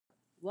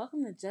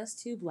Welcome to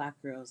Just Two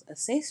Black Girls, a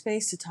safe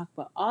space to talk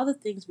about all the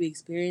things we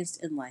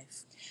experienced in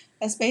life.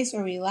 A space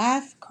where we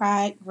laugh,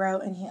 cry, grow,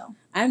 and heal.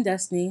 I'm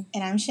Destiny.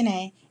 And I'm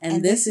Shanae.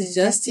 And this is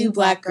Just Two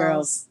Black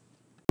Girls.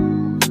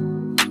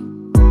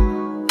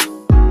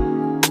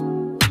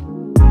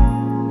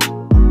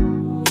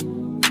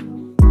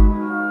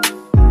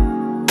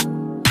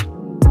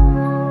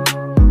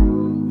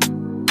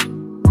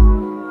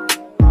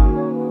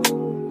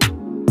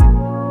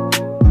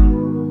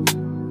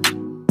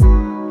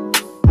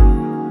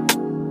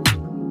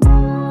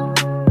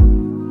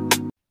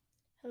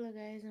 Hello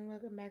guys, and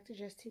welcome back to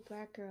Just Two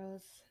Black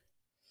Girls.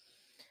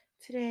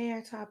 Today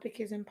our topic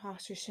is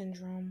imposter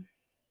syndrome.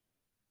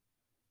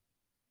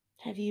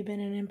 Have you been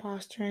an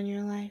imposter in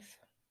your life?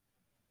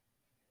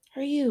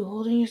 Are you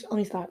holding yourself? Let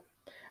me stop.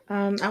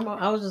 I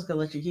was just gonna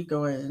let you keep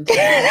going until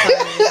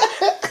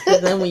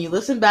and then when you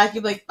listen back,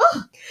 you're like,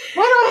 oh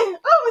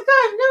my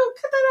god, no,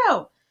 cut that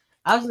out.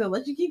 I was gonna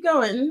let you keep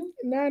going.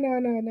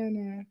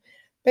 No.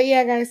 But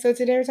yeah, guys, so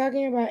today we're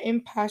talking about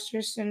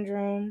imposter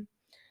syndrome.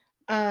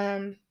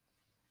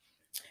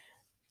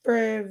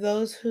 For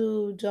those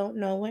who don't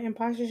know what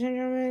imposter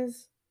syndrome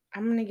is,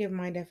 I'm going to give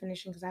my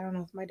definition because I don't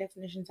know if my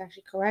definition is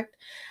actually correct.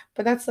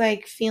 But that's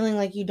like feeling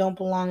like you don't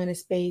belong in a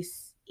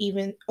space,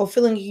 or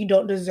feeling like you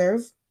don't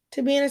deserve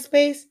to be in a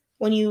space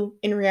when you,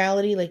 in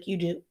reality, like you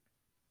do.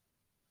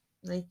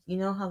 Like, you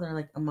know how they're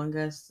like Among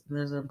Us, and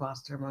there's an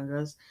imposter among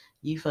us?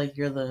 You feel like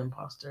you're the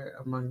imposter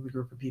among the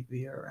group of people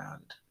you're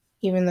around.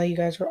 Even though you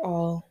guys were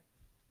all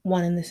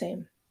one and the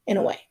same, in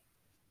a way.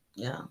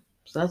 Yeah.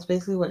 So that's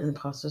basically what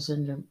imposter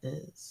syndrome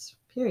is.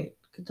 Period.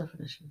 Good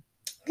definition.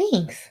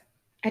 Thanks.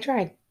 I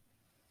tried.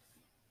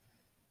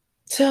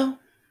 So,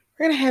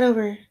 we're going to head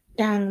over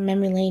down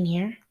memory lane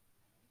here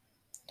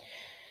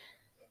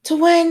to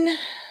when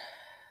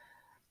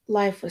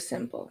life was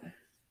simple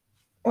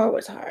or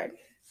was hard.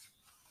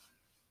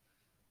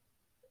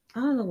 I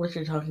don't know what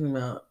you're talking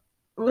about.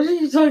 What are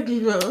you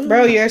talking about?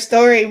 Bro, your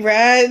story,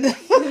 Brad.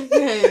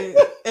 Okay.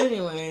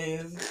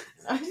 Anyways,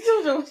 I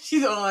don't know what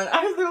she's on.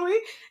 I was literally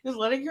just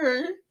letting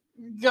her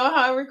go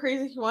however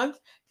crazy she wants.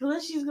 And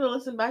then she's gonna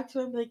listen back to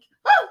it and be like,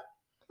 oh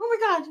my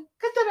god,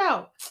 cut that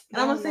out.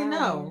 And I'm gonna say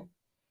no.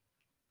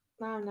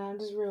 No, I'm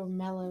just real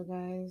mellow,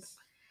 guys.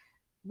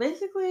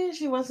 Basically,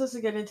 she wants us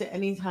to get into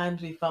any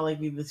times we felt like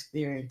we've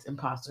experienced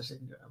imposter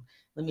syndrome.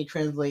 Let me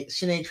translate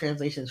Shanae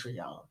translations for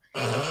y'all.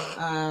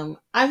 I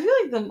feel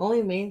like the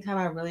only main time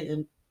I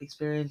really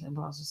experienced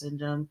imposter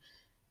syndrome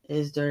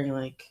is during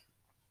like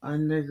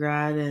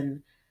undergrad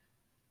and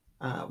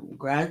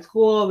grad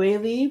school,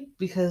 mainly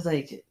because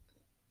like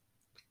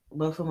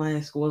both of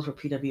my schools were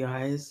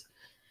PWIs,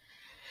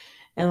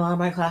 and a lot of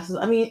my classes.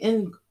 I mean,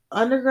 in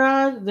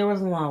undergrad there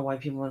wasn't a lot of white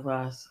people in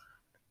class.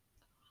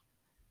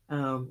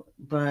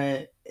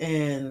 But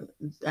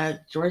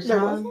at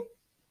Georgetown,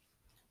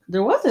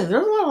 there wasn't. There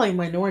was a lot of like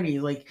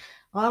minorities, like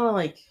a lot of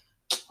like.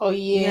 Oh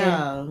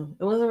yeah.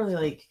 It wasn't really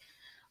like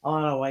a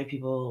lot of white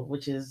people,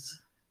 which is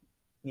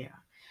yeah.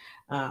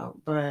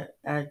 But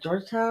at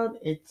Georgetown,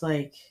 it's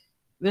like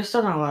there's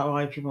still not a lot of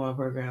white people in my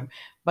program,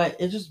 but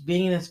it's just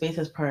being in a space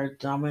that's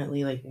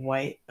predominantly like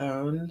white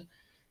owned.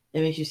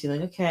 It makes you see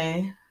like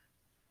okay,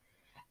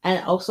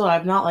 and also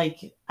I'm not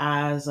like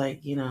as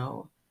like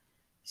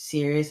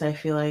serious. I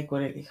feel like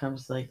when it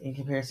comes to like in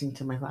comparison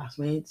to my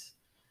classmates,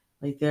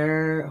 like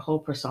their whole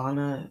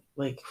persona,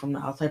 like from the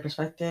outside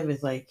perspective,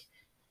 is like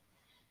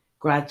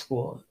grad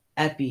school,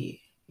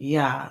 epi,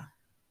 yeah.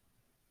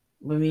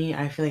 But me,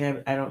 I feel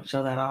like I don't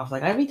show that off.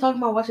 Like I be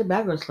talking about watching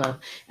Bad Girls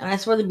Club, and I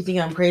swear they be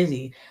thinking I'm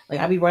crazy.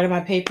 Like I be writing my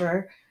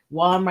paper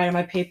while I'm writing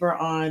my paper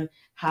on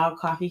how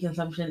coffee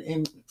consumption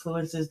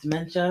influences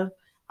dementia.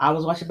 I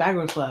was watching Bad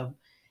Girls Club,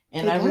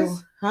 and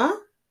huh?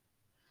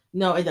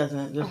 No, it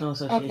doesn't. There's no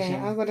association. Okay,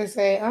 I was gonna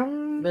say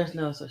There's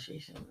no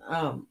association.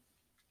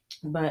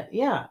 But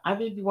yeah, I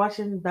would be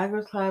watching Bad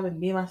Girls Club and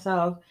be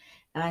myself,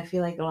 and I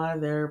feel like a lot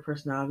of their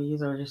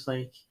personalities are just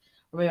like,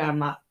 or maybe I'm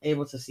not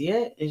able to see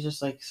it. It's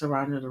just like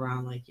surrounded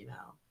around like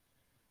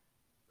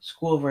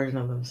school version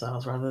of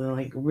themselves rather than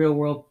like real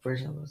world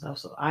version of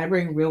themselves. So I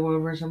bring real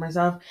world version of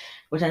myself,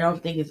 which I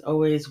don't think is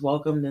always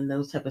welcomed in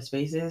those type of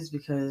spaces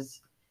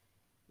because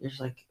you're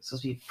just like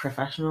supposed to be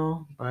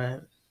professional.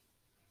 But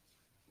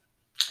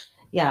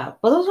yeah,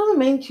 but those are the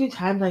main two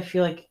times I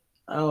feel like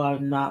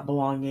I'm not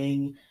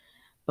belonging.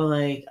 But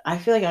like I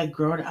feel like I've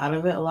grown out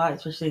of it a lot,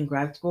 especially in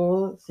grad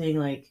school, seeing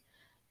like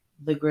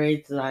the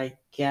grades that I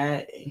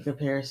get in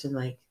comparison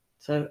like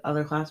to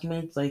other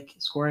classmates, like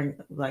scoring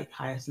like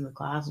highest in the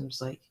class. I'm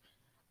just like,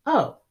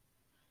 oh,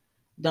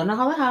 don't know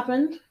how that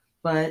happened,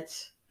 but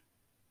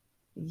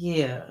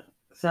yeah.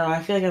 So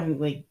I feel like I'm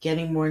like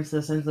getting more into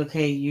the sense,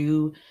 okay,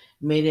 you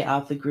made it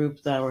out the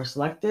group that were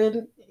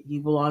selected. You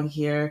belong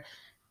here.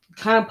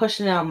 Kind of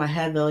pushing it out in my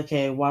head that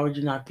okay, why would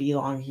you not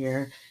belong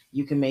here?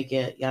 You can make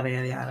it, yada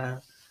yada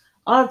yada.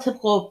 All the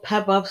typical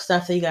pep up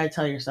stuff that you gotta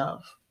tell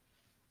yourself.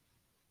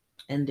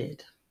 And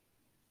did.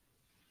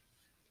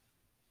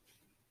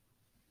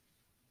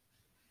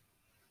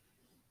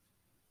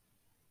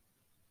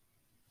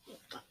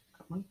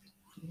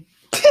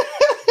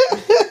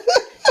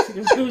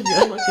 I'm not cutting anything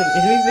out. I'm not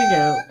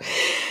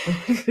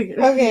cutting anything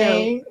out.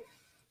 Okay.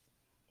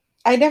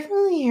 I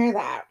definitely hear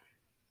that.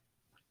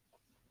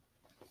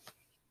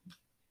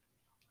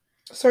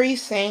 So are you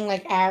saying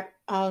like at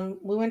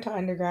we went to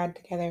undergrad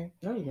together.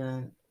 No, you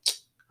didn't.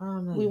 Oh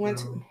no, We you went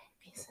to don't.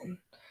 Mason.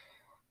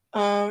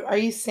 Are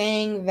you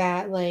saying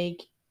that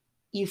like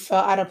you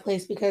felt out of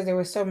place because there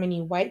were so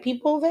many white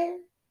people there?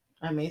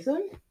 At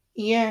Mason?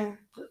 Yeah.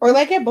 Or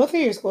like at both of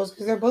your schools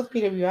because they're both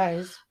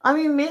PWIs. I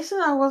mean, Mason,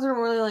 I wasn't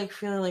really like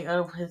feeling like out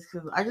of place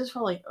because I just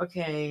felt like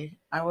okay,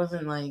 I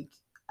wasn't like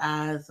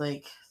as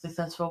like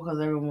successful because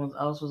everyone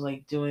else was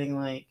like doing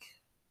like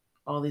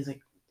all these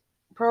like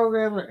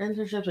programs or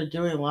internships or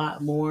doing a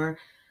lot more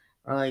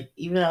or like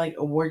even at like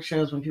award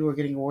shows when people were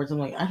getting awards. I'm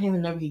like, I didn't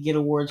even know we could get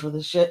awards for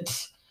this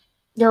shit.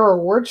 There were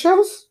award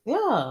shows?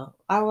 Yeah,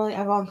 I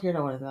volunteered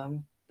at one of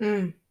them.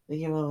 Mm. They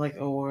gave us like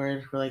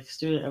award for like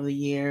student of the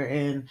year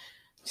and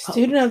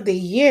Student of the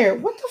year.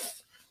 What the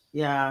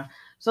yeah.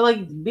 So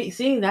like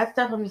seeing that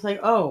stuff, I'm just like,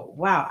 oh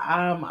wow,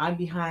 I'm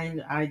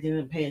behind. I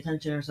didn't pay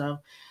attention or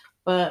stuff.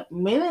 But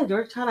mainly in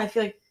Georgetown, I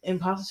feel like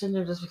imposter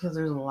syndrome just because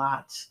there's a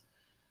lot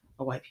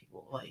of white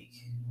people. Like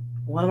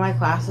one of my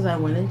classes I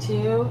went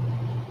into,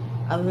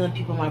 other than the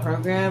people in my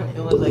program,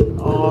 it was like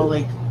all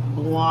like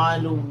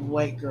blonde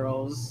white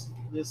girls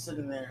just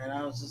sitting there, and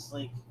I was just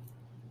like,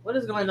 what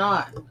is going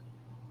on?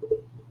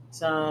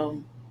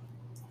 So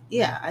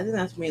yeah, I think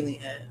that's mainly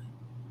it.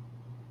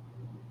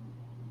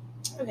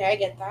 Okay, I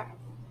get that.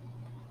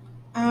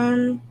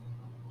 Um,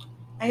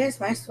 I guess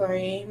my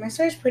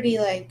story's pretty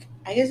like,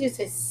 I guess you'd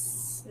say,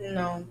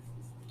 no,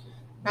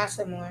 not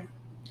similar.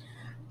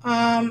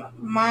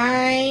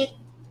 The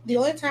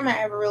only time I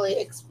ever really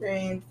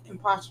experienced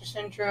imposter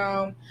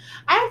syndrome,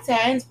 I'd say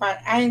I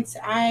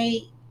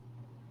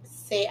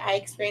say I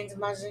experienced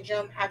imposter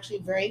syndrome actually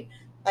very,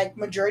 like,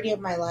 majority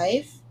of my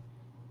life,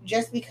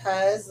 just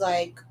because,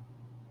 like,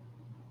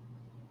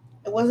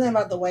 it wasn't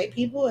about the white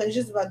people, it was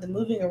just about the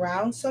moving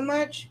around so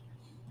much.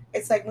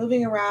 It's like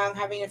moving around,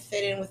 having to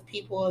fit in with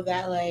people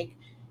that, like,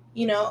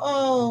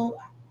 oh,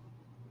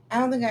 I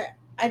don't think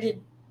I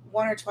did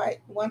once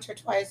or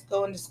twice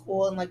go into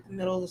school in like the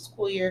middle of the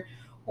school year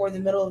or the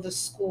middle of the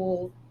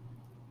school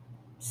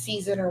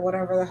season or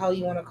whatever the hell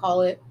you want to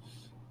call it.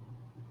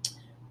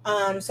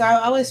 So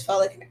I always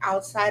felt like an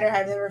outsider.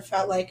 I've never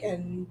felt like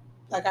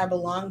I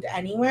belonged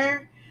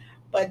anywhere,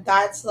 but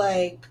that's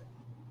like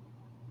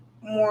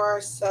more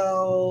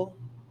so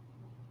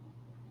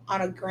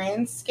on a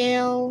grand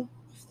scale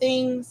of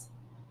things.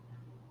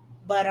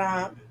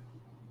 But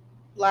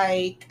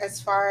like as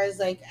far as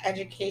like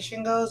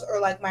education goes, or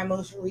like my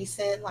most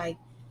recent like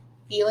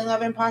feeling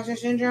of imposter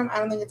syndrome, I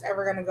don't think it's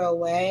ever gonna go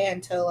away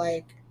until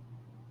like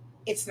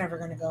it's never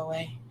gonna go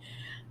away.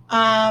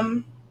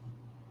 Um,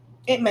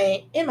 it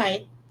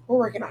might. We're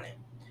working on it,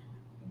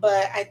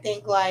 but I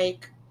think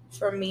like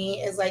for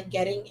me is like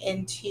getting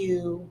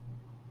into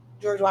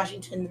George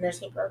Washington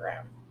nursing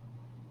program.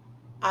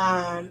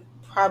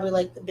 Probably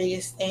like the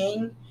biggest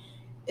thing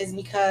is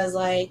because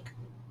like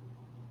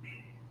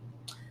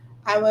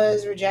I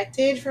was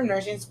rejected from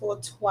nursing school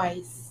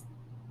twice.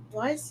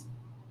 Twice,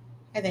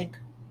 I think.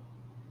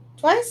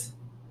 Twice?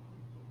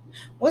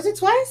 Was it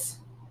twice?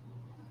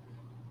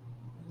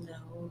 No,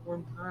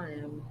 one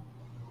time.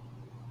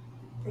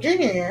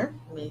 Junior year.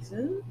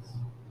 Masons?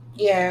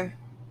 Yeah.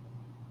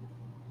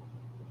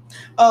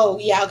 Oh,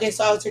 yeah. Okay,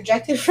 so I was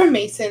rejected from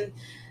Mason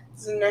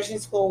nursing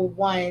school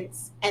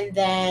once, and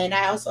then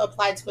I also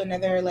applied to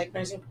another like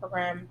nursing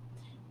program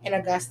in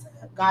Augusta.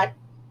 Got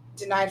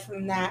denied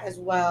from that as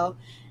well.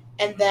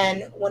 And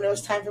then when it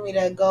was time for me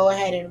to go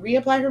ahead and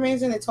reapply for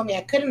Mason, they told me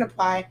I couldn't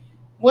apply.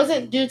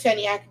 Wasn't due to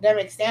any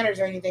academic standards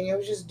or anything. It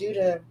was just due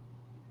to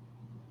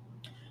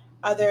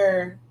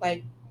other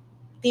like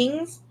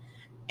things.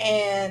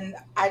 And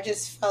I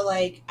just felt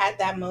like at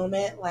that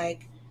moment,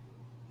 like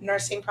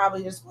nursing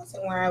probably just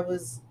wasn't where I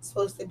was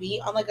supposed to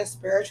be on like a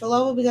spiritual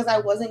level, because I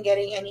wasn't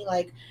getting any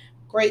like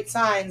great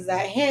signs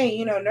that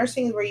hey,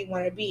 nursing is where you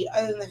want to be,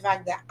 other than the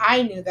fact that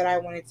I knew that I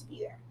wanted to be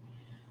there.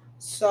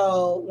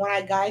 So when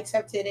I got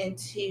accepted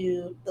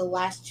into the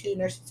last two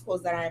nursing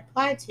schools that I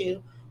applied to,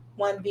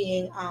 one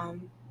being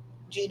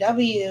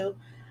GW,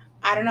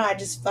 I don't know, I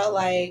just felt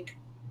like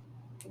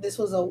this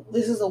is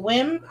a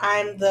whim.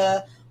 I'm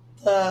the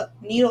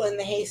needle in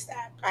the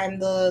haystack. I'm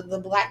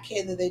the black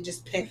kid that they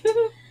just picked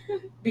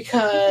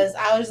because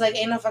I was like,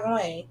 ain't no fucking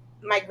way.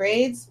 My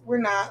grades were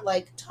not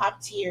like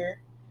top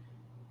tier.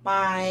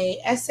 My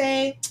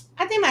essay,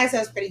 I think my essay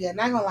was pretty good.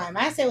 Not gonna lie,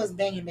 my essay was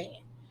banging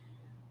banging.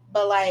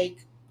 But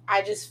like,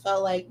 I just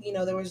felt like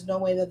there was no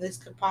way that this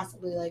could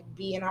possibly like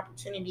be an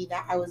opportunity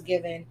that I was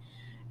given.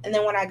 And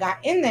then when I got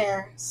in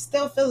there,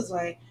 still feels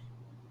like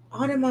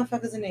all the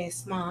motherfuckers in there is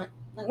smart.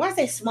 Like when I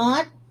say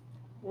smart,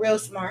 real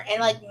smart,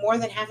 and like more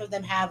than half of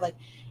them have like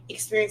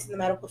experience in the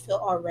medical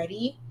field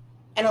already.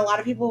 And a lot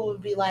of people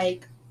would be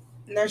like,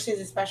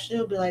 nurses especially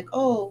would be like,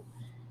 oh,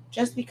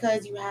 just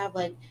because you have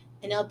like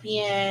an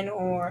LPN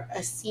or a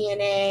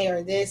CNA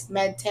or this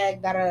med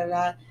tech, da da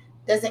da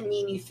doesn't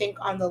mean you think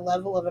on the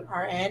level of an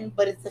RN.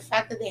 But it's the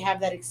fact that they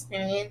have that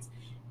experience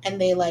and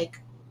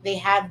they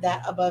have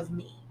that above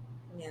me.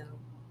 Yeah.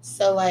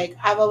 So like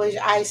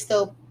I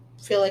still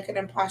feel like an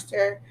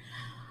imposter,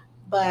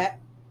 but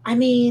I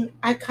mean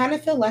I kind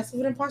of feel less of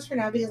an imposter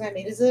now because I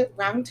made it to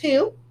round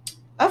 2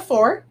 of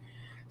 4.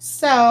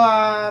 So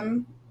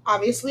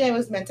obviously I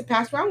was meant to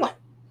pass round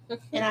 1,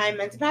 and I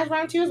meant to pass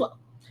round 2 as well.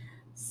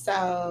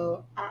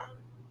 So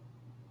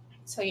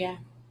so yeah,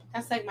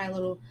 that's like my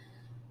little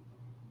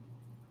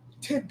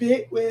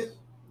tidbit with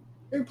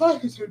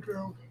imposter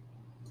syndrome.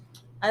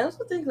 I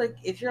also think like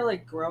if you're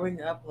like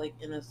growing up like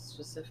in a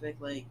specific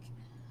like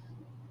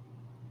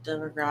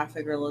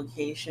demographic or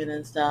location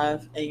and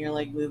stuff, and you're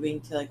like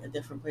moving to like a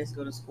different place to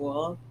go to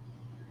school,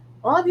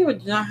 a lot of people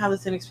do not have the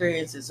same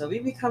experiences. So we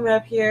be coming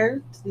up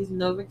here to these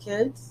Nova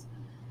kids,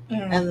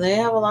 and they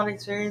have a lot of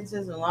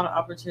experiences and a lot of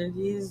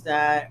opportunities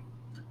that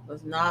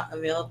was not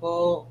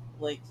available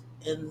like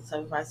in the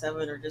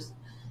 757 or just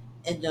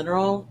in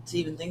general to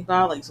even think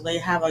about. Like, so they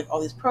have like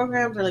all these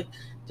programs or like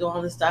do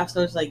all this stuff.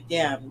 So it's like,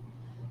 damn,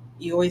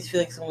 you always feel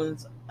like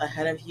someone's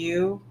ahead of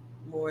you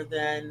more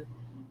than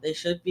they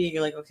should be.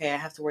 You're like, okay, I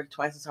have to work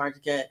twice as hard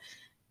to get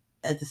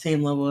at the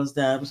same level as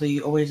them. So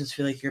you always just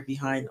feel like you're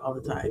behind all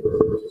the time.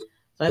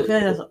 So I feel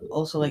like that's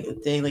also like a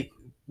thing, like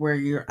where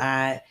you're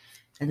at,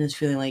 and just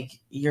feeling like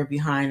you're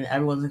behind and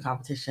everyone's in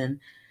competition.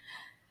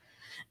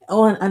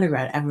 Oh, in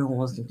undergrad, everyone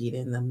was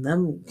competing.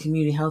 Them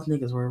community health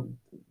niggas were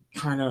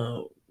trying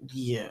to,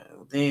 yeah,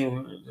 they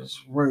were just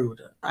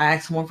rude. I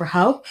asked someone for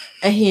help,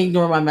 and he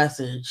ignored my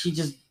message. He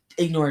just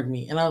ignored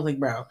me, and I was like,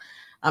 bro,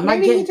 I'm not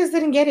Maybe he getting. just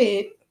didn't get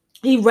it.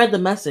 He read the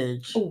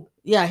message. Ooh.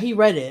 Yeah, he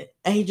read it,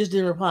 and he just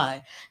didn't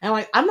reply. And I'm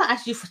like, I'm not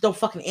asking you for no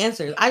fucking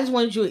answers. I just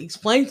wanted you to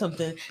explain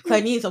something because I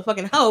need some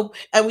fucking help,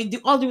 and we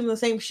do all doing the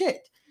same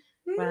shit.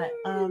 But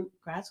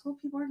grad school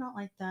people are not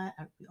like that.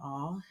 We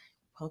all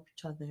help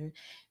each other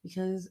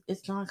because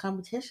it's not a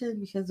competition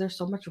because there's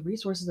so much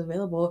resources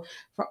available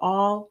for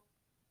all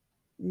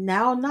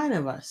now 9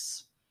 of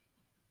us.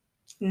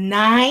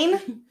 9?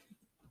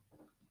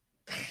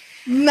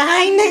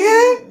 9,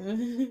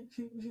 nigga?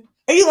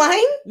 Are you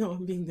lying? No,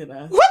 I'm being dead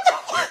ass. What the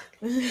fuck?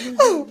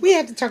 Oh, we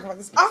had to talk about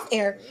this off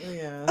air.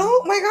 Yeah.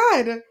 Oh my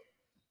god.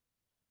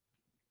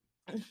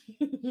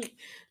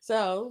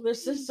 So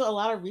there's just a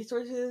lot of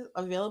resources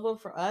available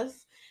for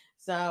us.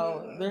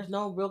 So there's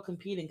no real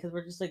competing because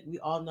we're just like we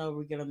all know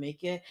we're gonna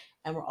make it,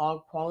 and we're all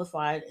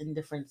qualified in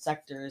different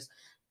sectors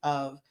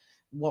of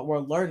what we're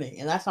learning,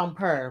 and that's on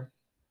per.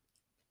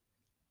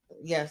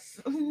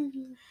 Yes. Oh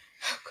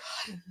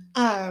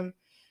god.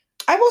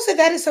 I will say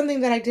that is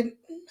something that I didn't.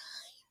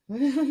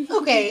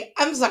 Okay,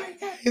 I'm sorry,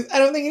 guys. I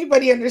don't think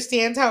anybody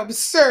understands how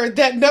absurd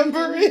that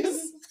number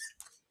is.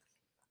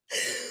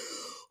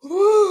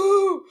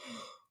 Woo!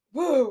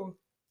 Woo!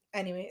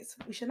 Anyways,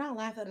 we should not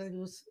laugh at other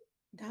people's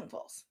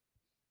downfalls.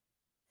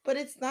 But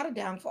it's not a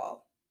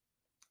downfall.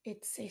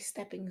 It's a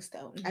stepping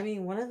stone. I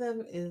mean, one of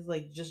them is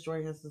like just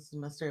joining us this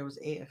semester. It was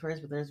 8 at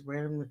first, but this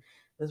random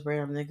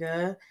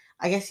nigga.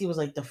 I guess he was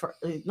like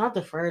not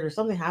deferred or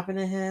something happened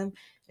to him,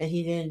 and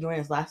he didn't join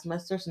us last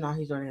semester. So now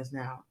he's joining us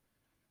now.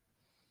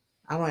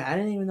 I'm like, I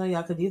didn't even know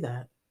y'all could do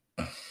that.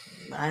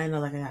 I didn't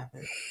know that could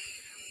happen.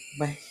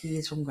 But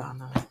he's from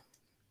Ghana.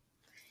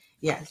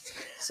 Yes.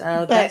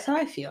 So that's how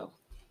I feel.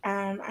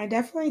 I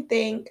definitely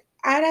think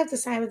I'd have to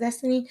side with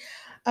Destiny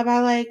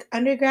about like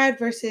undergrad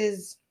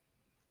versus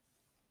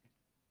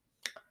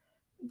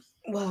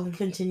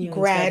continuing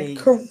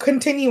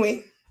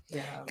continuing.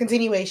 Yeah.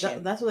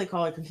 Continuation. That's what they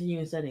call it,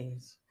 continuing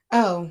studies.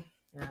 Oh.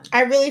 Yeah.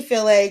 I really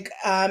feel like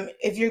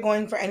if you're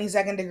going for any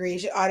second degree,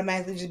 it should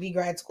automatically just be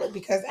grad school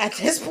because at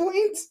this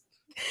point,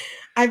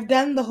 I've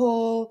done the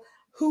whole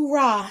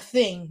hoorah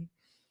thing.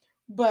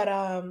 But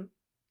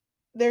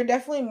they're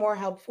definitely more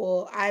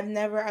helpful. I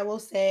will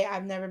say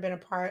I've never been a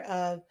part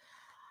of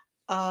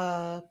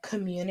a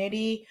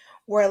community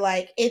where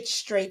like it's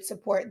straight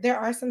support. There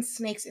are some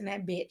snakes in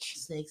that bitch.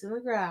 Snakes in the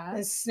grass.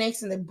 And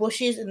snakes in the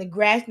bushes, in the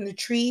grass, in the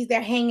trees.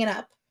 They're hanging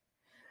up.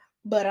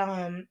 But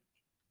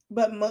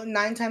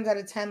 9 times out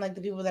of 10, like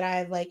the people that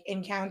I've like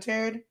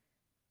encountered,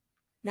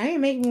 now you're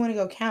making me want to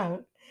go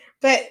count.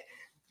 But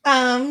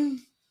the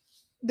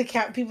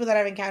people that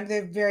I've encountered,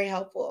 they're very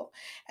helpful.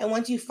 And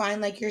once you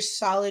find like your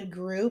solid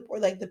group or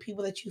like the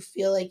people that you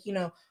feel like,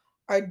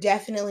 are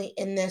definitely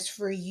in this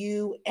for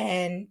you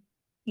and,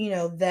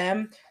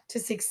 them to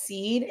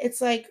succeed,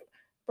 it's like,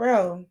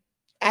 bro,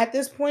 at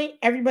this point,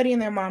 everybody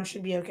and their mom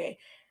should be okay.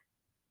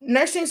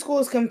 Nursing school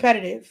is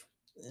competitive.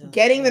 Yeah,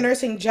 getting the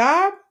nursing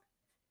job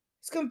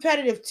is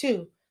competitive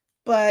too.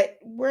 But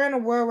we're in a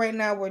world right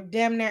now where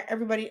damn near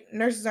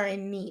nurses are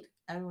in need.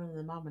 Everyone and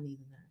their mama needs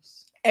a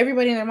nurse.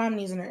 Everybody and their mom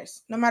needs a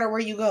nurse, no matter where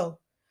you go.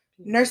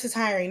 Nurses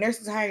hiring.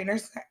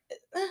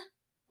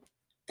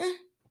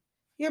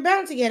 You're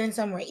bound to get in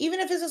somewhere,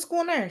 even if it's a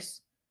school nurse.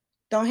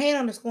 Don't hate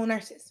on the school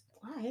nurses.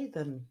 I hate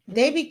them.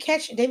 They be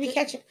catching.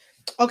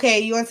 Okay,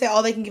 you want to say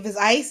all they can give is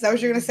ice? Is that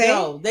what you're gonna say?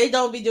 No, they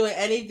don't be doing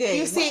anything.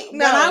 You see,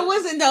 When I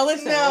wasn't.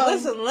 Listen.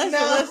 When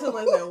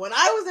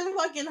I was in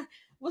fucking,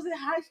 was it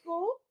high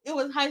school? It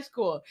was high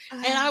school,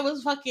 and I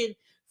was fucking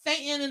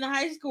fainting in the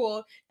high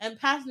school and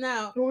passing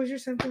out. What was your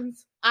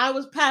symptoms? I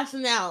was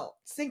passing out.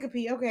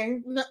 Syncope,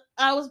 okay. No,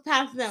 I was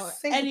passing out.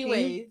 Syncope.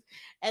 Anyways,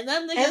 and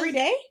them niggas Every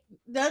day?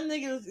 Them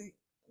niggas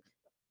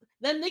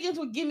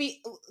would give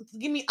me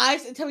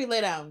ice and tell me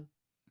lay down.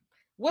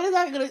 What's the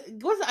ice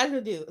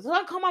gonna do? So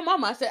I called my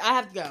mama. I said I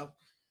have to go.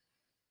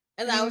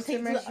 And I was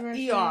taken to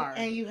the ER.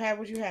 And you had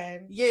what you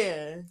had.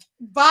 Yeah.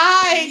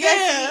 Bye.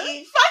 Yeah. Fuck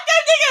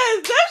them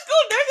niggas. Them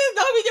school nurses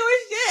don't be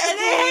doing shit, and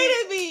they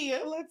hated me.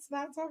 Let's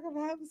not talk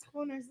about the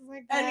school nurses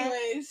like that.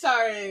 Anyway,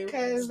 sorry.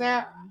 Because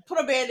that put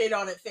a band-aid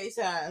on it, face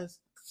ass.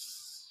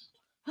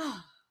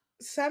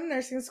 Some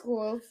nursing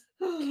schools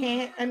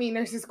can't. I mean,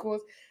 nursing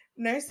schools,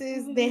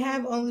 nurses they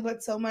have only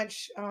but so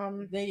much.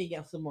 They need to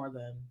get some more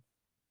then.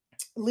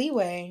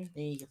 Leeway.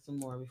 They need to get some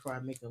more before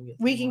I make them get.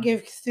 We can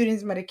give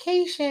students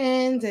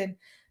medications and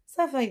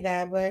stuff like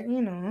that, but I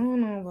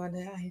don't know about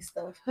that ice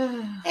stuff.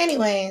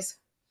 Anyways,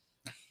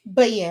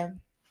 but yeah,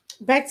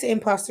 back to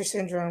imposter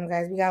syndrome,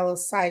 guys. We got a little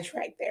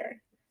sidetracked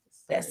there.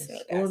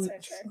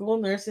 School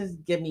nurses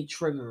get me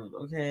triggered.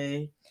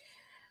 Okay.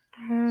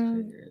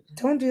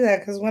 Don't do that,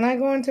 because when I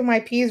go into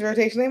my P's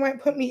rotation, they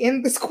might put me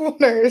in the school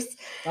nurse.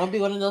 Don't be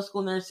one of those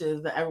school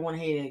nurses that everyone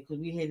hated, because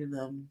we hated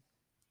them.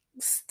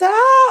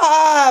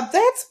 Stop!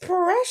 That's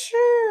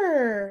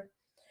pressure.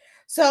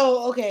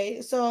 So,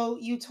 okay, so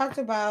you talked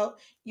about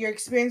your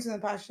experience with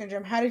imposter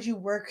syndrome. How did you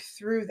work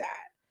through that?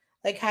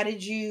 Like, how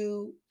did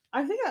you...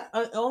 I think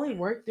I only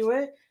worked through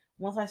it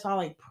once I saw,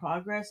 like,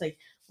 progress. Like,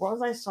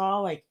 once I saw,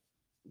 like,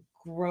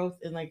 growth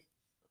in, like,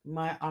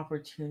 my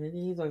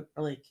opportunities or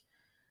like,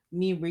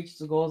 me reach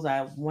the goals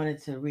I wanted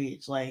to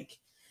reach. Like,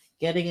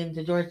 getting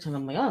into Georgetown,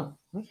 I'm like, oh,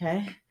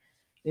 okay.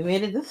 We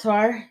made it this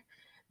far.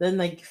 Then,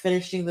 like,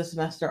 finishing the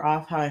semester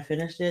off how I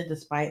finished it,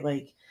 despite,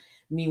 like,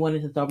 me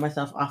wanting to throw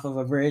myself off of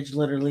a bridge,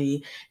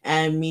 literally,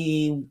 and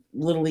me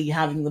literally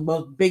having the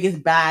most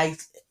biggest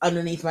bags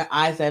underneath my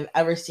eyes I've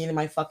ever seen in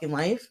my fucking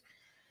life.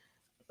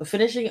 But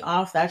finishing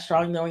off that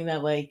strong, knowing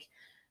that, like,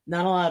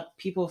 not a lot of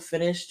people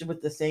finished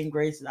with the same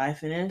grades that I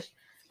finished.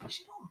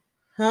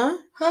 Huh?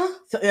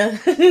 So, yeah.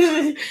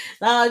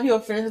 Not a lot of people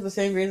finished with the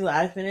same grades that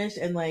I finished,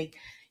 and, like,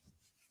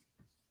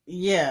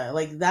 yeah,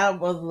 like, that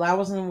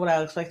wasn't what I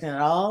was expecting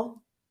at all.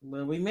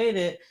 But we made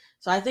it.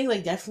 So I think,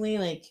 like, definitely,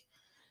 like,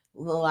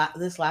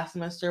 this last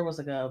semester was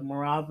like a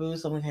morale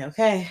boost. I'm like,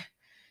 okay,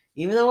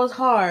 even though it was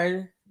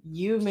hard,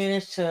 you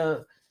managed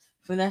to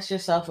finesse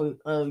yourself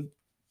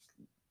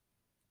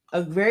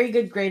a very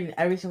good grade in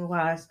every single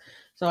class.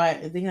 So I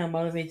think that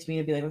motivates me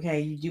to be like,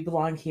 okay, you do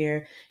belong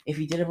here. If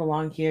you didn't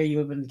belong here, you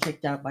would have been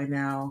kicked out by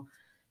now,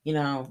 you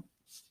know.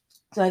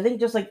 So I think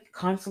just like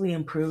constantly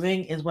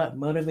improving is what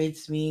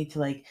motivates me to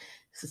like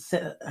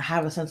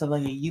have a sense of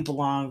like you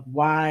belong.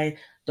 Why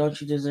don't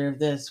you deserve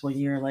this when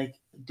you're like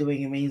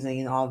doing amazing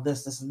and all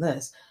this and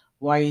this?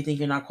 Why do you think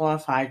you're not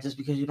qualified just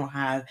because you don't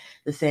have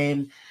the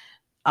same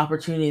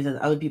opportunities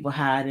that other people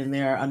had in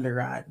their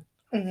undergrad?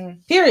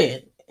 Mm-hmm.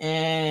 Period.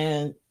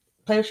 And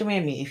play with your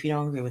mammy if you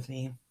don't agree with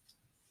me.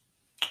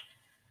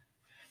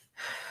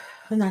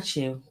 But not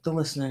you, the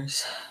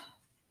listeners.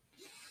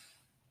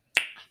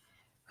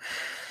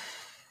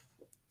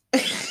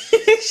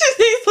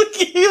 She's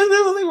looking at you.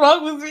 There's something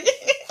wrong with me.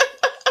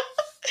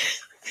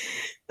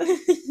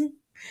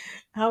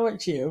 How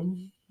about you?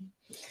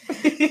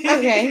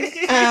 Okay.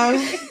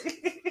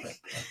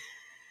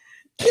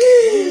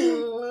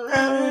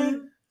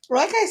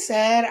 Like I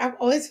said, I've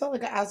always felt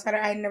like an outsider.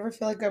 I never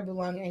feel like I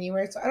belong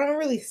anywhere. So I don't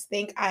really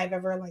think I've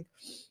ever like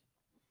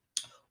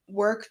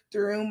worked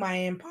through my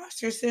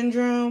imposter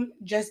syndrome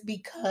just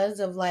because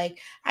of like,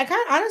 I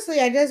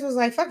just was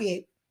like, fuck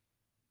it.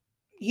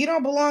 You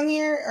don't belong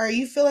here, or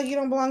you feel like you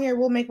don't belong here,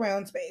 we'll make my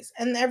own space.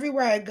 And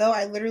everywhere I go,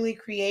 I literally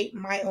create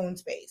my own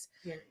space.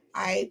 Yeah.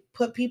 I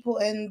put people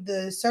in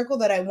the circle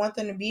that I want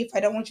them to be. If I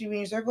don't want you to be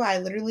in your circle, I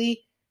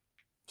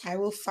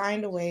will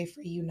find a way for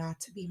you not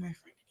to be my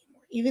friend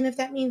anymore, even if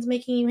that means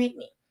making you hate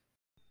me.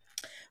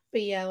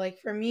 But yeah,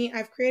 like for me,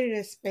 I've created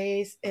a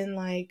space in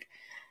like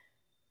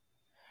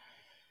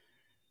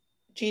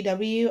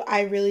GW.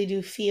 I really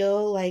do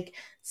feel like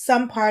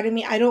some part of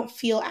me, I don't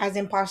feel as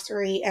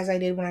impostery as I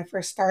did when I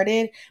first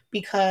started,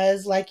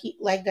 because like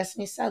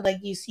Destiny said, like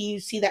you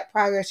see that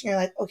progress and you're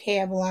like,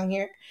 okay, I belong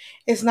here.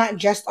 It's not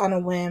just on a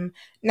whim.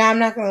 Now, I'm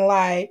not gonna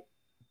lie,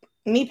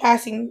 me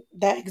passing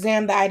that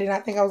exam that I did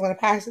not think I was gonna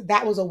pass,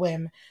 that was a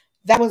whim.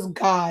 That was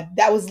God.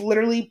 That was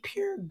literally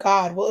pure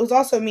God. Well, it was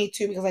also me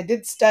too, because I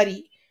did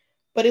study,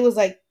 but it was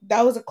like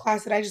that was a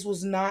class that I just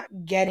was not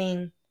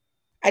getting.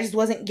 I just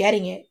wasn't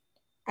getting it.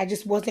 I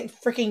just wasn't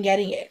freaking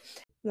getting it.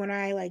 When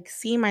I like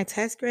see my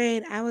test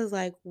grade, I was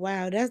like,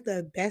 wow, that's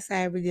the best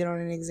I ever did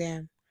on an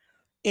exam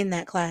in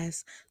that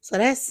class. So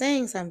that's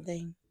saying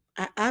something.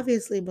 I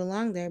obviously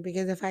belong there,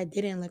 because if I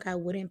didn't, like, I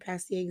wouldn't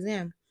pass the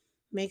exam.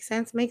 Makes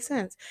sense? Makes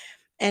sense.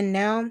 And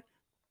now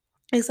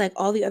it's like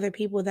all the other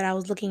people that I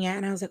was looking at,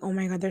 and I was like, oh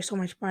my God, they're so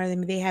much smarter than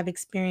me. They have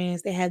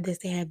experience. They have this,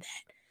 they have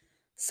that.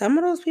 Some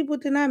of those people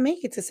did not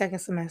make it to second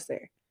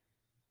semester.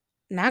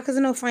 Not because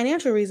of no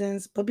financial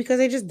reasons, but because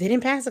they just didn't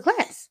pass the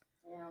class.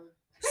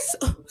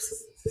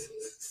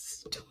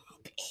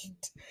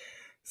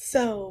 So,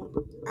 So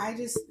I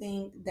just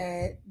think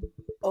that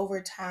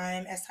over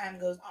time, as time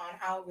goes on,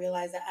 I'll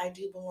realize that I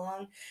do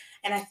belong.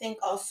 And I think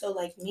also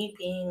like me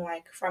being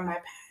like from my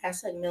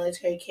past, like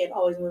military kid,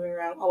 always moving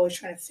around, always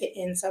trying to fit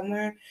in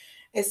somewhere.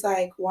 It's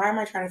like, why am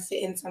I trying to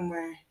fit in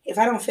somewhere? If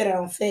I don't fit, I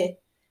don't fit.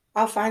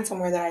 I'll find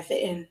somewhere that I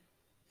fit in.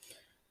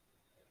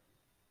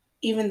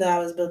 Even though I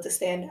was built to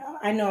stand out.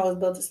 I know I was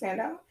built to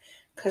stand out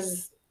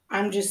because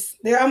I'm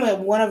just there. I'm a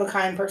one of a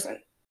kind person.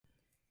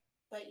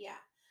 But yeah,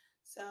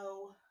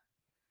 so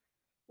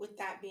with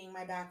that being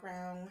my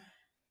background,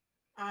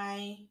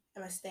 I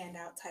am a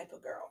standout type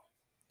of girl.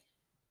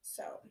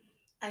 So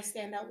I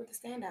stand out with the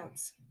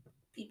standouts.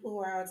 People who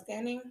are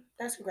outstanding,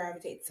 that's who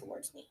gravitates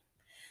towards me.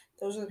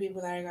 Those are the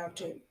people that I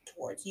gravitate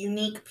towards.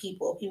 Unique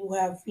people, people who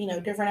have,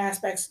 different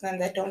aspects to them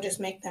that don't just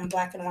make them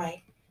black and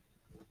white.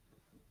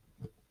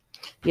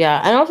 Yeah,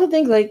 I also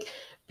think like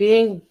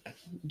being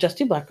just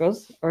two black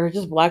girls or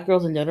just black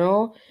girls in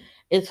general,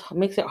 it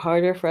makes it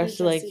harder for us It's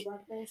to just like two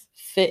black girls.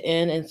 fit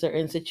in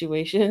certain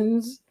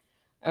situations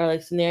or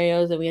like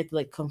scenarios that we have to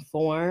like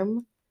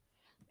conform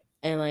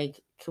and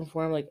like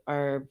conform like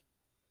our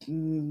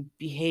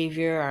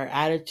behavior, our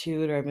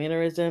attitude, our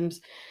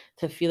mannerisms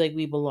to feel like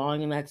we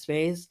belong in that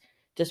space.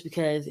 Just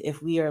because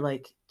if we are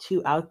like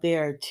too out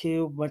there or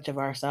too much of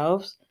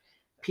ourselves,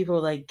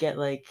 people like get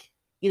like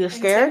either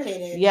scared,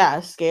 Intimidated. yeah,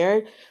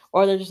 scared,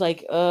 or they're just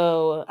like,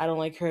 oh, I don't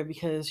like her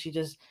because she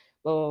just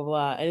blah blah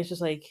blah, and it's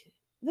just like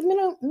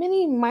the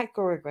many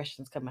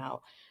microaggressions come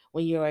out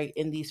when you're like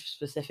in these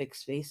specific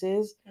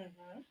spaces.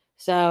 Mm-hmm.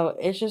 So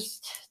it's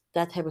just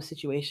that type of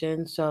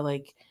situation. So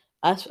like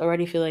us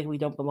already feel like we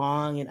don't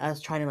belong, and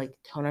us trying to like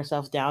tone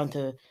ourselves down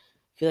to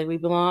feel like we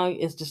belong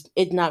is just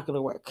it's not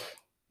gonna work.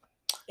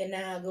 And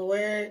now the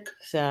work.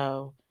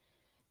 So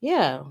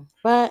yeah,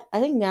 but I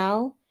think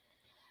now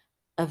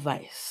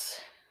advice.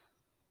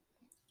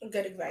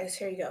 Good advice.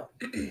 Here you go.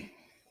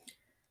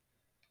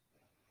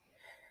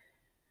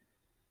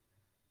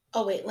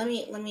 Oh wait, let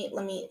me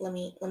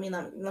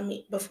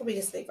before we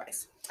get to the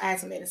advice, I had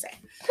something to say.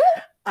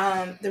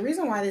 The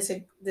reason why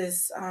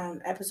this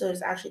episode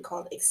is actually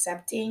called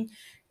accepting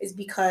is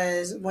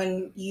because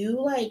when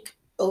you like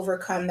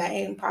overcome that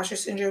imposter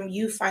syndrome,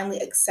 you finally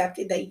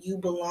accepted that you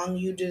belong,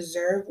 you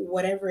deserve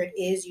whatever it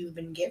is you've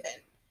been given.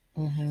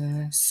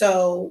 Mm-hmm.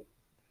 So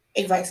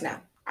advice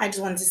now. I just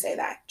wanted to say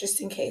that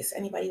just in case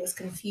anybody was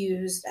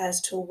confused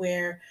as to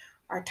where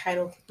our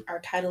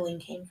titling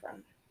came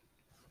from.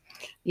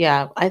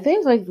 Yeah, I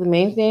think like the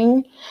main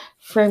thing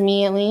for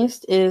me at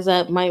least is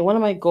that my one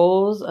of my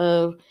goals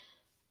of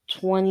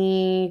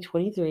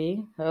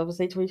 2023, I would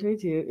say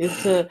 2022,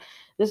 is to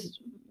just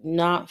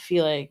not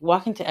feel like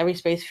walk into every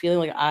space feeling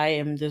like I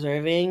am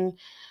deserving.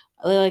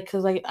 Like,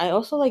 cause like I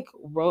also like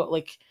wrote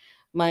like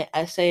my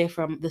essay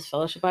from this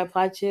fellowship I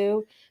applied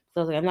to. So I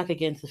was like, I'm not gonna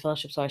get into the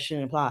fellowship, so I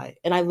shouldn't apply.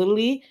 And I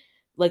literally,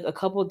 like a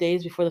couple of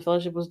days before the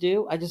fellowship was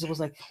due, I just was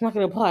like, I'm not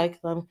gonna apply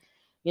because I'm,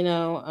 you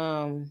know,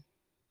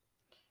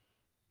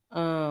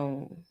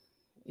 um,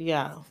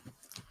 yeah,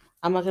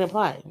 I'm not gonna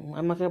apply.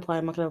 I'm not gonna apply.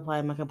 I'm not gonna apply.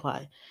 I'm not gonna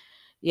apply.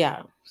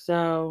 Yeah.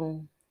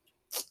 So,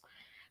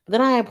 but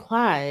then I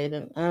applied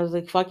and I was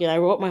like, fuck it. I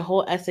wrote my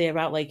whole essay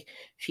about like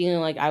feeling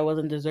like I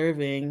wasn't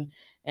deserving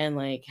and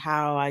like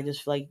how I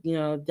just like,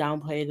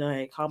 downplayed my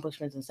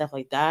accomplishments and stuff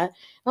like that. And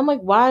I'm like,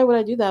 why would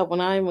I do that when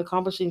I'm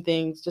accomplishing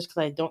things just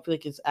because I don't feel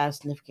like it's as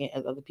significant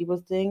as other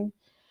people's thing?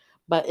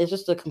 But it's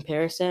just a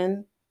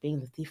comparison being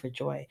the thief of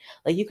joy.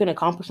 Like you can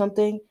accomplish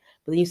something,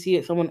 but then you see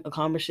it someone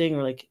accomplishing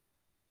or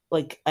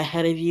like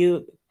ahead of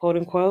you, quote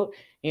unquote,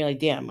 and you're like,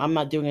 damn, I'm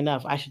not doing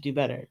enough. I should do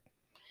better.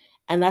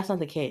 And that's not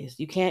the case.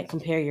 You can't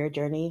compare your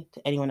journey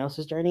to anyone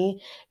else's journey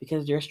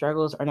because your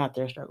struggles are not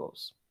their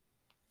struggles.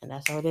 And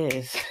that's how it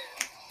is.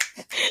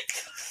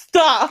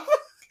 Stop.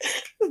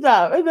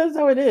 Stop. And that's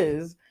how it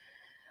is.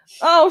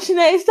 Oh,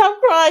 Sinead, stop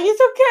crying.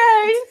 It's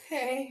It's okay.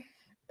 okay.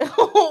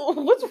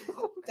 What's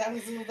wrong? That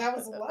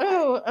was a lot.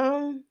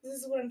 Oh, This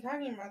is what I'm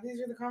talking about.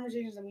 These are the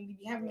conversations that we need to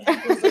be having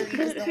behind closed doors. You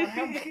just don't want to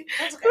have them.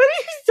 That's okay. What are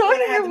you You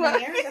want to have talking them on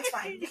about? air? That's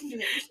fine. We can do it. We can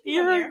do it on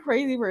You're a air.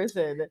 crazy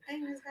person.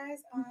 Anyways, guys,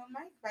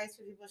 my advice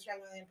for people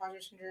struggling with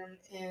imposter syndrome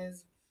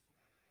is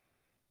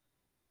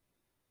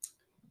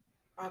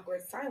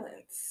awkward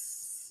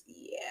silence.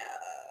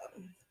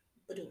 Yeah.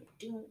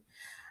 Ba-doom-doom.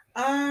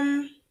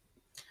 Um,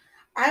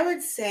 I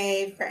would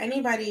say for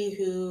anybody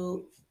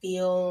who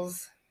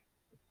feels,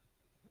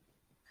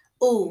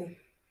 ooh,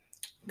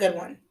 good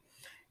one.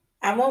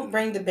 I won't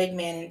bring the big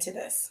man into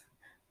this,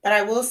 but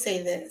I will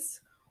say this.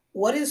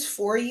 What is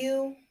for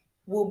you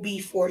will be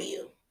for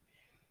you.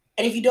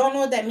 And if you don't know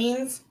what that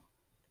means,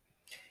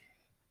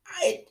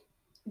 I,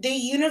 the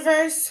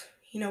universe,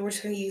 we're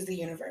just going to use the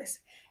universe.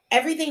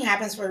 Everything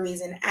happens for a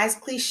reason. As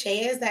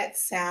cliche as that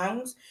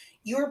sounds,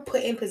 you're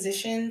put in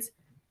positions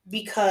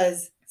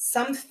because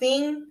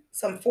something,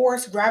 some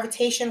force,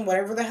 gravitation,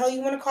 whatever the hell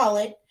you want to call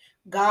it,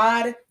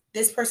 God,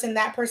 this person,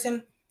 that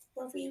person,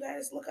 whoever you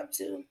guys look up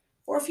to,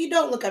 or if you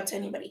don't look up to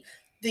anybody,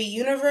 the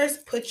universe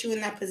puts you in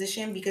that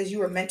position because you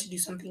were meant to do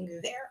something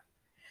there.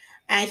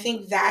 And I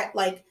think that,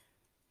 like,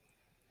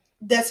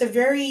 that's a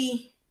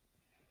very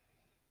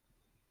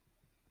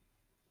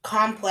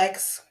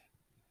complex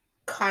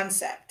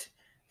concept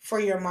for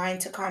your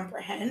mind to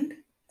comprehend.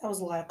 That was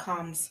a lot of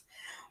comms.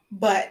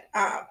 But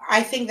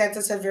I think that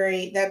that's a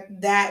very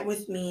that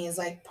with me is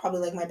like probably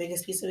like my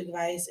biggest piece of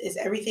advice is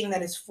everything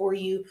that is for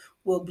you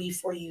will be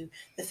for you.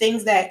 The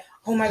things that,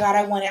 oh my god,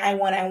 I want it, I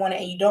want it, I want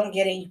it, and you don't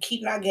get it, you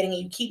keep not getting it,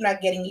 you keep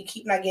not getting it, you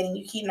keep not getting it,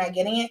 you keep not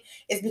getting it,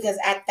 is because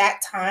at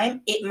that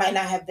time it might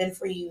not have been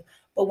for you.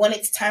 But when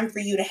it's time for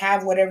you to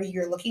have whatever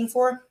you're looking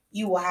for,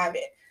 you will have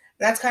it.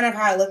 And that's kind of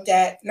how I looked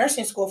at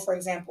nursing school, for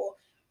example.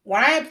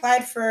 When I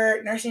applied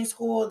for nursing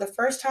school the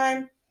first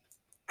time,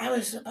 I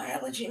was a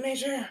biology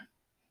major.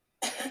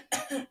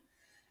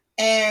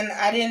 And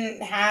I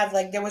didn't have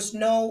like there was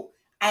no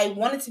I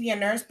wanted to be a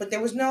nurse, but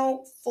there was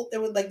no full there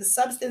was like the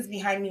substance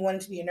behind me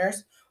wanting to be a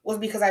nurse was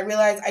because I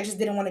realized I just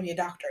didn't want to be a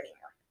doctor anymore.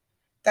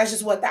 That's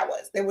just what that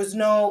was. There was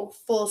no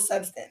full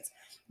substance.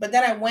 But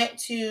then I went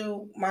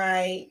to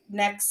my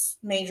next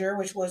major,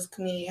 which was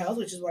community health,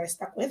 which is what I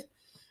stuck with.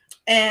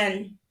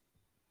 And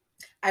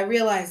I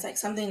realized like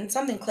something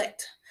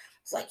clicked.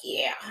 It's like,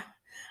 yeah,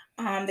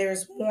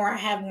 there's more. I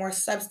have more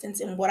substance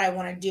in what I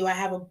want to do. I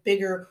have a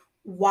bigger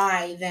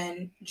why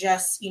than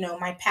just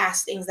my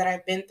past things that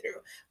I've been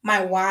through.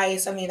 My why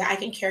is something that I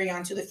can carry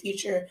on to the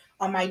future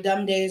on my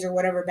dumb days or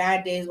whatever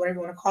bad days, whatever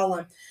you want to call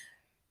them.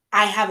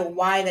 I have a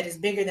why that is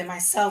bigger than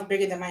myself,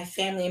 bigger than my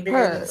family, and bigger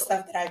than the Per.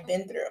 stuff that I've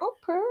been through. Oh,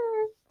 per.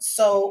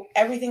 So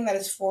everything that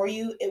is for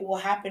you, it will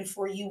happen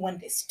for you when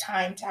it's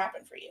time to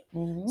happen for you.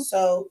 Mm-hmm.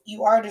 So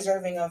you are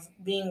deserving of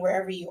being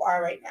wherever you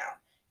are right now.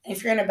 And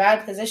if you're in a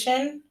bad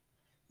position,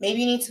 maybe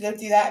you need to go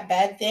through that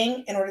bad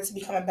thing in order to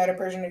become a better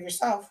version of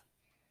yourself.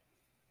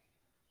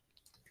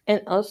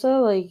 And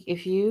also, like,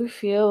 if you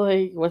feel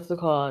like, what's it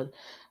called?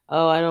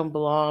 Oh, I don't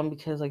belong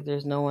because, like,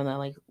 there's no one that,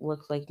 like,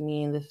 looks like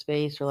me in this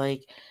space, or,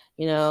 like,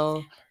 you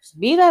know,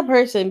 be that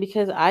person.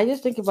 Because I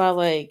just think about,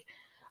 like,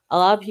 a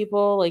lot of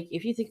people, like,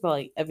 if you think about,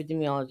 like,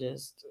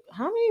 epidemiologists,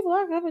 how many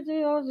black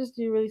epidemiologists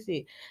do you really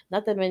see?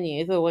 Not that many.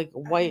 It's a, like, I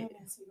don't white.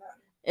 even see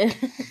that.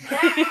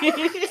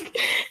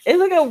 It's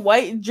like a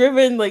white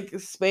driven, like,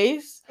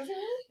 space.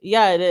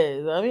 Yeah, it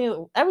is. I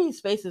mean, every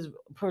space is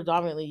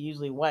predominantly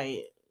usually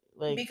white.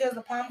 Like, Because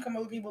the Palm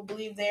Commode people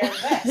believe they're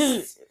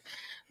best.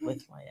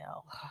 with my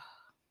L.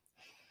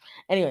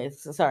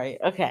 Anyways,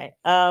 sorry. Okay.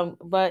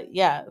 But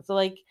yeah, so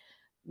like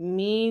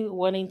me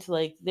wanting to,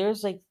 like,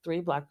 there's like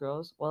three black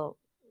girls. Well,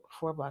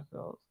 four black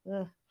girls.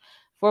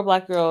 Four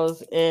black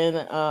girls in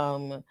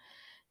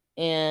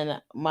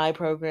my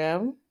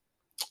program,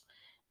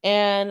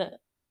 and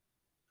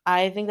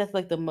I think that's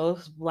like the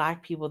most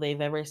black people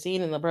they've ever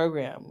seen in the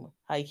program.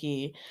 High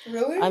key.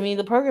 Really? I mean,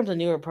 the program's a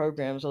newer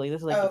program, so like this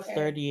is like Oh, its okay.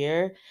 third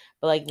year.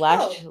 But like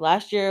Oh,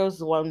 last year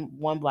was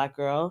one black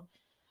girl.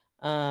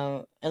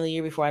 And the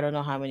year before I don't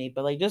know how many,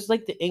 but like just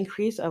like the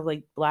increase of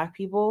like black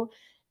people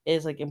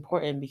is like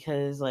important,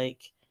 because like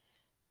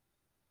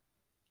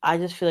I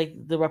just feel like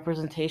the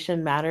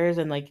representation matters.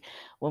 And like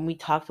when we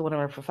talked to one of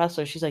our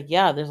professors, she's like,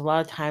 yeah, there's a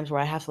lot of times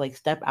where I have to like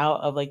step out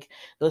of like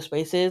those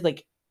spaces,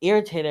 like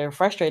irritated or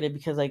frustrated,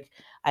 because like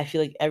I feel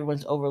like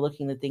everyone's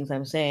overlooking the things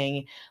I'm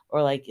saying,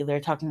 or like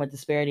they're talking about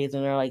disparities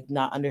and they're like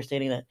not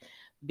understanding that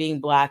being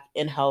black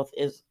in health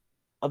is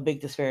a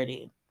big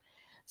disparity.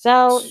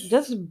 So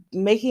just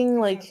making I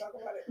can't like talk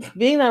about it.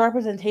 being that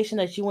representation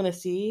that you want to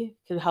see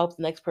can help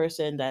the next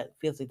person that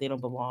feels like they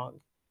don't belong.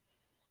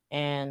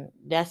 And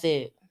that's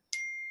it.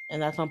 And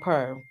that's on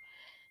Perm.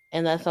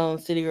 And that's on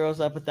City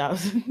Girls Up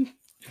 1,000.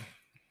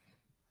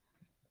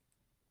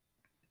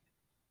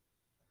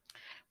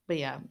 But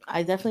yeah,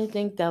 I definitely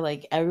think that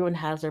like everyone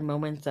has their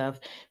moments of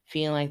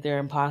feeling like they're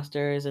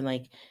imposters, and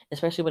like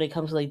especially when it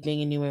comes to like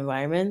being in new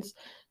environments.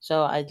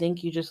 So I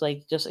think you just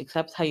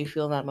accept how you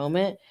feel in that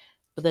moment,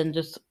 but then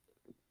just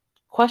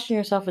question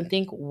yourself and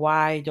think,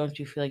 why don't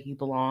you feel like you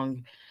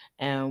belong,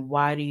 and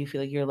why do you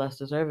feel like you're less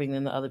deserving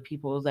than the other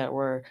people that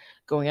were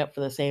going up for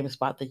the same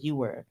spot that you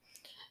were,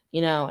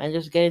 and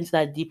just get into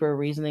that deeper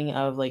reasoning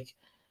of like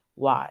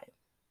why.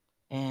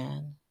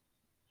 And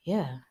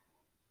yeah,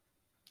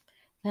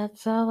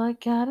 that's all I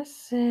gotta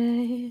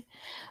say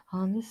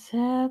on this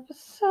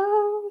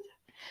episode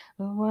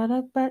of What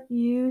About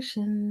You,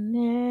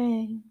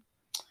 Shanae.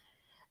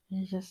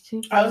 It's just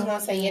too I was bad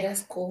gonna say, yeah, that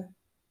that's cool.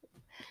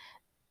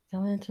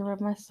 don't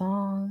interrupt my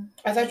song.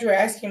 I thought you were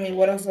asking me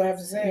what else do I have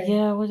to say.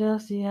 Yeah, what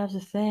else do you have to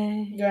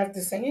say? Do I have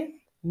to sing it?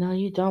 No,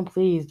 you don't.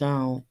 Please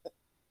don't.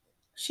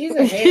 She's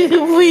a hater,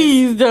 guys.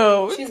 Please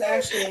don't. She's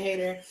actually a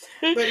hater.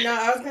 But no,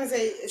 I was gonna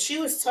say she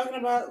was talking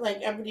about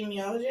like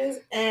epidemiologists,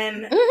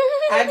 and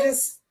I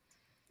just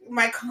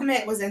my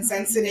comment was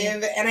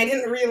insensitive, and I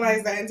didn't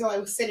realize that until I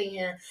was sitting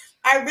here.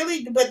 I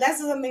really, but that's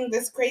something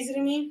that's crazy to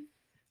me.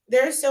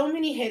 There are so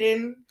many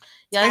hidden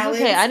Yeah, it's okay.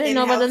 talents I didn't in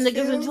know about them health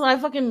niggas fields. until I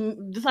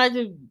fucking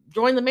decided to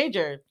join the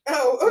major.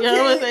 Oh, You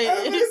know what I'm okay. I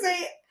was saying? gonna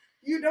say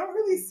you don't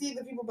really see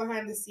the people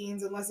behind the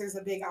scenes unless there's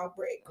a big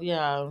outbreak.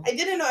 Yeah. I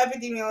didn't know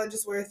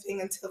epidemiologists were a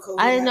thing until I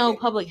COVID didn't know happened.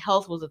 public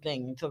health was a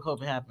thing until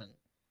COVID happened.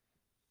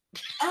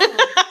 Oh,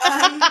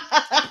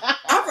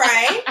 all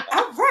right,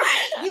 all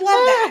right. We love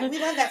that. We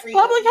love that for you.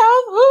 Public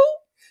health? Who?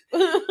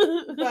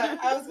 But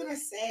I was gonna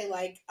say,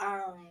 like,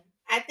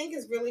 I think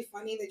it's really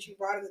funny that you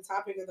brought up the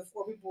topic of the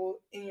 4 people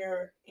in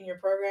your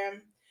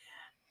program.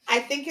 I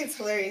think it's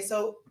hilarious.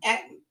 So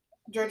at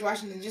George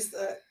Washington, just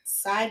a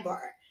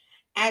sidebar.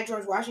 At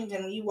George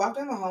Washington, when you walk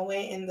down the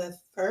hallway in the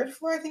third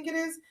floor, I think it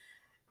is,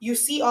 you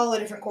see all the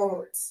different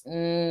cohorts,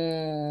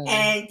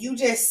 and you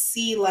just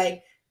see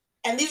like,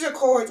 and these are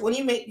cohorts. When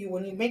you make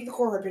the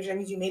cohort picture, that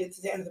means you made it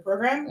to the end of the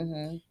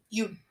program.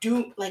 You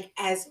do like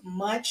as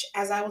much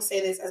as I will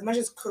say this, as much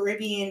as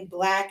Caribbean,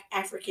 Black,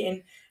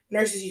 African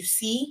nurses you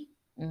see.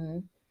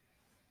 A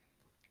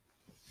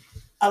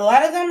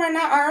lot of them are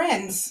not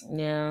RNs.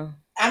 Yeah.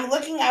 I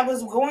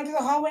was going through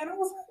the hallway and I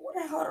was like, what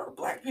the hell are the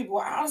black people?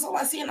 All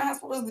I see in the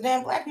hospital is the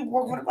damn black people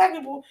working for the black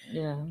people.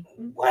 Yeah.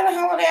 Where the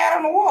hell are they at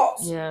on the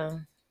walls? Yeah.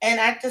 And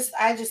I just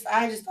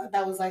thought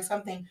that was like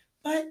something.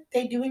 But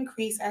they do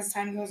increase as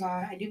time goes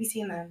on. I do be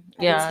seeing them.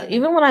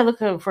 Even when I look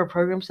for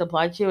programs to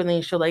apply to and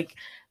they show like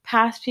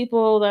past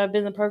people that have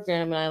been in the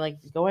program and I like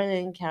go in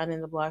and count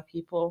in the black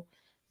people,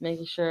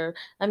 making sure.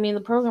 I mean,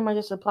 the program I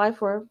just applied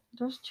for,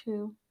 there's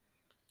 2.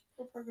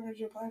 What program did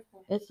you apply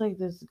for? It's like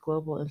this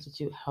Global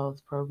Institute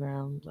Health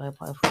program that I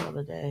applied for the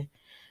other day.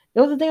 It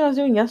was the thing I was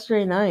doing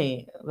yesterday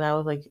night that I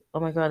was like, oh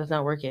my god, it's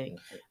not working.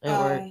 It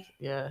worked.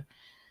 Yeah.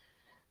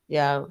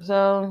 Yeah.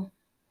 So.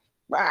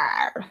 But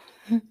I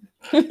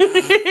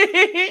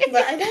think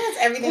that's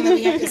everything that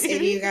we have to say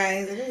to you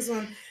guys. I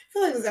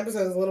feel like this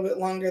episode is a little bit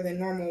longer than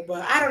normal,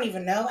 but I don't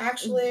even know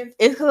actually.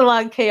 It's because a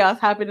lot of chaos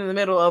happened in the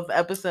middle of the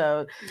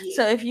episode. Yeah.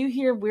 So if you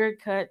hear weird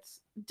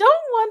cuts,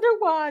 don't wonder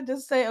why.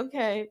 Just say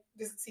okay.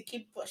 Just to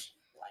keep pushing.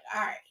 Like,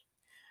 all right.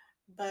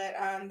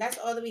 But that's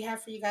all that we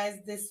have for you guys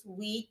this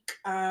week.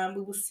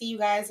 We will see you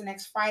guys the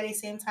next Friday,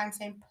 same time,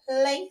 same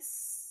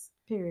place.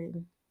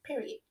 Period.